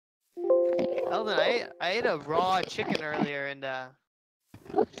Elden, I ate a raw chicken earlier and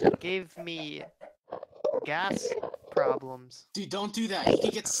gave me gas problems. Dude, don't do that. You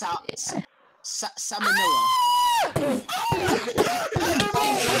can get salmonella.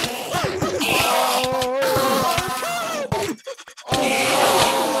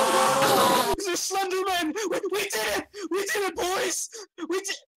 There's Slenderman! We did it! We did it, boys! We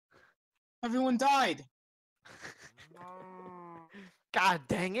did. Everyone died. God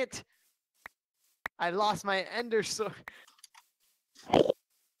dang it! I lost my ender sword.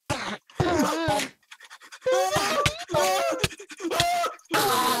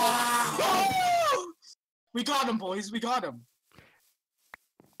 We got him, boys. We got him.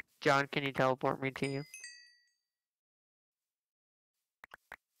 John, can you teleport me to you?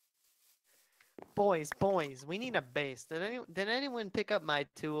 Boys, we need a base. Did anyone pick up my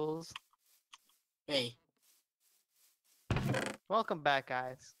tools? Hey. Welcome back,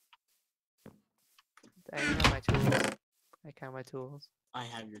 guys. I have my tools. I count my tools. I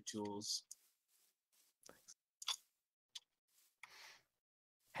have your tools.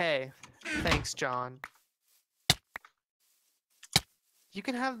 Hey, thanks, John. You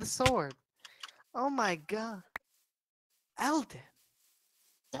can have the sword. Oh my god. Elden.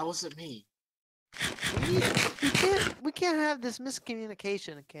 That wasn't me. We can't have this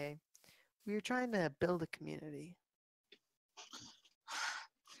miscommunication, okay? We were trying to build a community.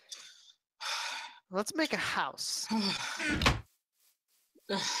 Let's make a house.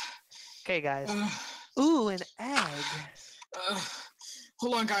 Okay, guys. Ooh, an egg.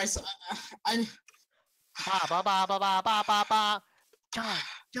 Hold on, guys. I. Ba ba ba ba ba ba ba ba.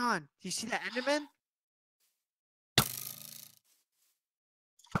 John, do you see that Enderman?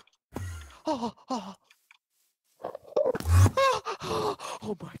 Oh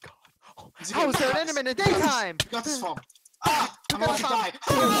my god. How is there an Enderman in daytime? You got this phone. I'm about to die.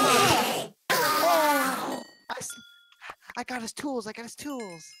 I got his tools.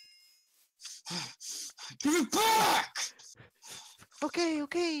 Give it back! Okay.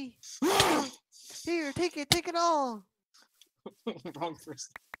 Here, take it all. Wrong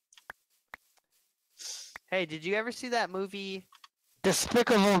person. Hey, did you ever see that movie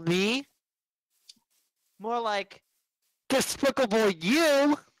Despicable Me? More like Despicable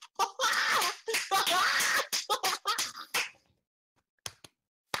You.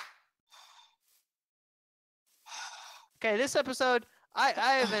 Okay, this episode,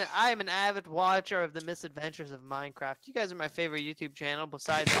 I'm an avid watcher of the Misadventures of Minecraft. You guys are my favorite YouTube channel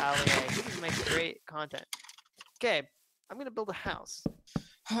besides Ali A. You guys make great content. Okay, I'm gonna build a house.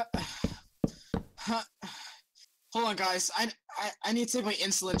 Hold on, guys. I need to take my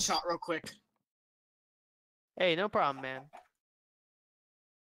insulin shot real quick. Hey, no problem, man.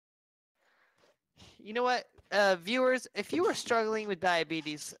 You know what, viewers? If you are struggling with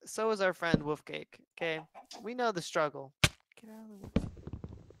diabetes, so is our friend Wolfcake. Okay, we know the struggle. Get out of the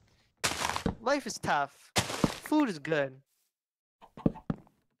way. Life is tough. Food is good.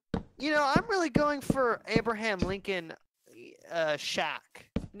 You know, I'm really going for Abraham Lincoln shack.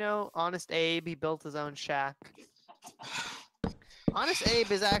 You know, Honest Abe, he built his own shack. Honest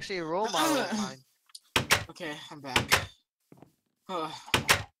Abe is actually a role model of mine. Okay, I'm back.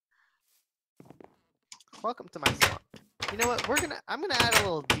 Welcome to my swamp. You know what? I'm gonna add a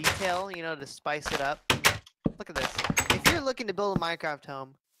little detail, you know, to spice it up. Look at this. If you're looking to build a Minecraft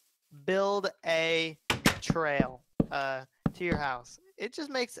home, build a trail to your house. It just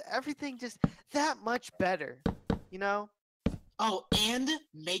makes everything just that much better, you know? Oh, and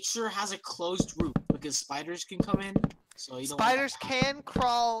make sure it has a closed roof because spiders can come in. So you don't. Spiders can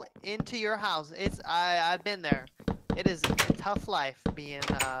crawl into your house. I've been there. It is a tough life being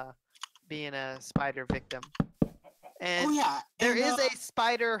a spider victim. And oh yeah, there is a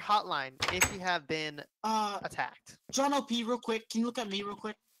spider hotline if you have been attacked. John OP, real quick. Can you look at me real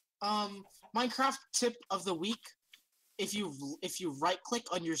quick? Minecraft tip of the week. If you right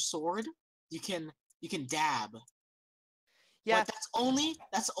click on your sword, you can dab. Yeah, but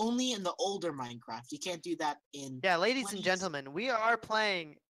that's only in the older Minecraft. You can't do that in. Yeah, ladies and gentlemen, we are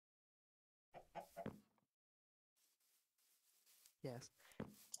playing. Yes.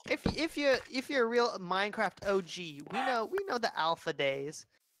 If you're a real Minecraft OG, we know the alpha days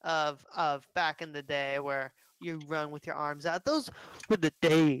of back in the day where you run with your arms out. Those were the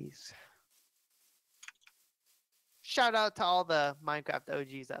days. Shout out to all the Minecraft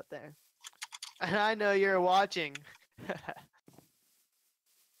OGs out there. And I know you're watching.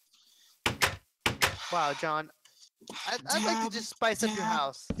 Wow, John. I'd like to just spice up your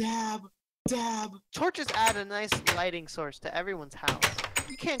house. Dab. Torches add a nice lighting source to everyone's house.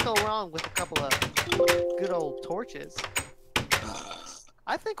 You can't go wrong with a couple of good old torches.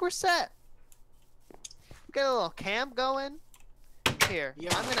 I think we're set. get a little camp going. Here,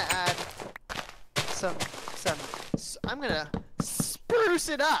 Yeah. I'm gonna add some. I'm gonna spruce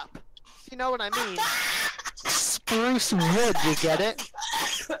it up. You know what I mean? Spruce wood. You get it?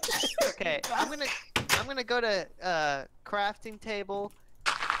 Okay. I'm gonna go to crafting table.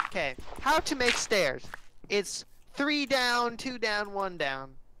 Okay. How to make stairs? It's 3 down, 2 down, 1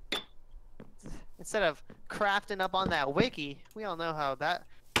 down. Instead of crafting up on that wiki, we all know how that's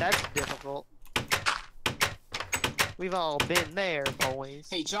difficult. We've all been there, boys.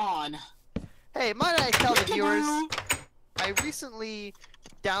 Hey, John. Hey, might I tell the viewers, I recently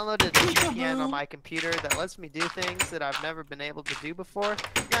downloaded a VPN on my computer that lets me do things that I've never been able to do before.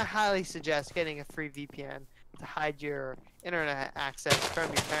 And I highly suggest getting a free VPN to hide your internet access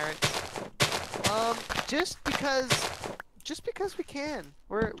from your parents. Just because we can.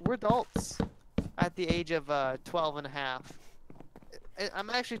 We're adults at the age of 12 and a half.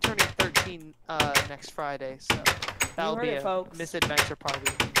 I'm actually turning 13 next Friday, so that'll be a misadventure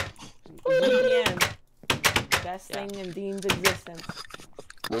party. VPN. Best thing in Dean's existence.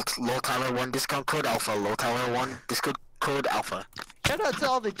 Low Tower 1 discount code alpha. Low Tower 1 discount code alpha. Shout out to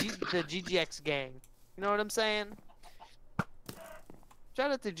all the GGX gang. You know what I'm saying?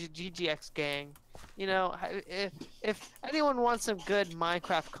 Shout out to GGX gang. You know, if anyone wants some good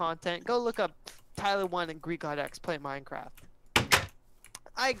Minecraft content, go look up Tyler 1 and Greek God X play Minecraft.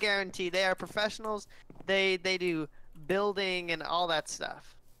 I guarantee they are professionals. They do building and all that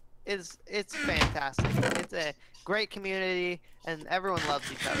stuff. It's fantastic. It's a great community and everyone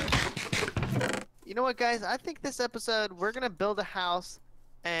loves each other. You know what, guys? I think this episode we're gonna build a house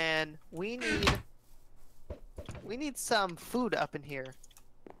and we need some food up in here.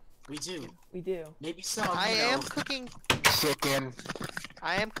 We do. We do. Maybe some. I am cooking Chicken.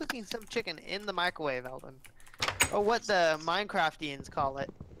 I am cooking some chicken in the microwave, Elden. Or what the Minecraftians call it.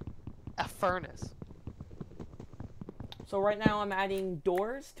 A furnace. So right now I'm adding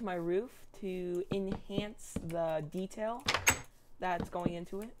doors to my roof to enhance the detail that's going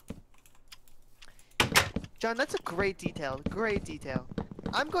into it. John, that's a great detail. Great detail.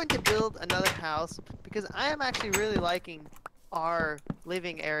 I'm going to build another house because I am actually really liking our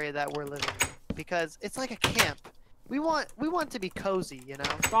living area that we're living in. Because it's like a camp. We want to be cozy, you know?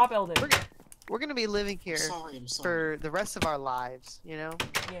 Stop, Elden. We're gonna be living here I'm sorry. for the rest of our lives, you know?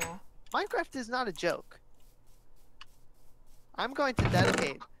 Yeah. Minecraft is not a joke. I'm going to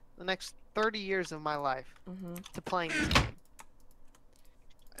dedicate the next 30 years of my life to playing this game.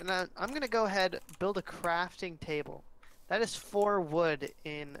 And I'm going to go ahead and build a crafting table. That is 4 wood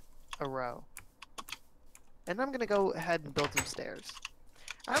in a row. And I'm going to go ahead and build some stairs.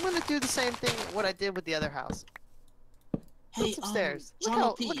 I'm going to do the same thing what I did with the other house. Build Hey, some stairs.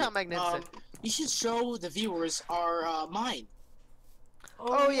 John Look how magnificent. You should show the viewers our mine.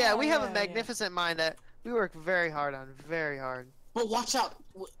 Oh yeah, we have a magnificent mine that we work very hard on. Very hard. But watch out.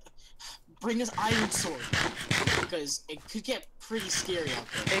 Bring this iron sword. Because it could get pretty scary out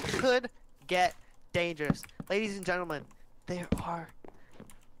there. It could get dangerous. Ladies and gentlemen, there are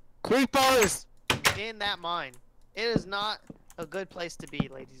creepers in that mine. It is not a good place to be,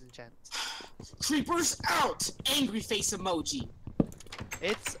 ladies and gents. Creepers out! Angry face emoji.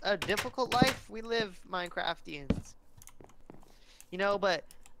 It's a difficult life we live, Minecraftians. You know, but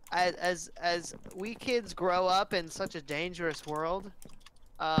as we kids grow up in such a dangerous world,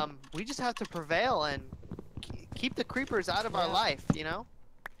 we just have to prevail and keep the creepers out of our life, you know?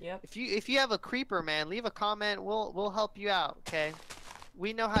 Yep. If you have a creeper, man, leave a comment. We'll help you out, okay?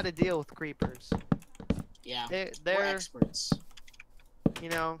 We know how to deal with creepers. Yeah. They're We're experts. You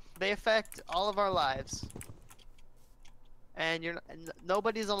know, they affect all of our lives. And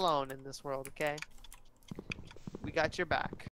nobody's alone in this world, okay? We got your back.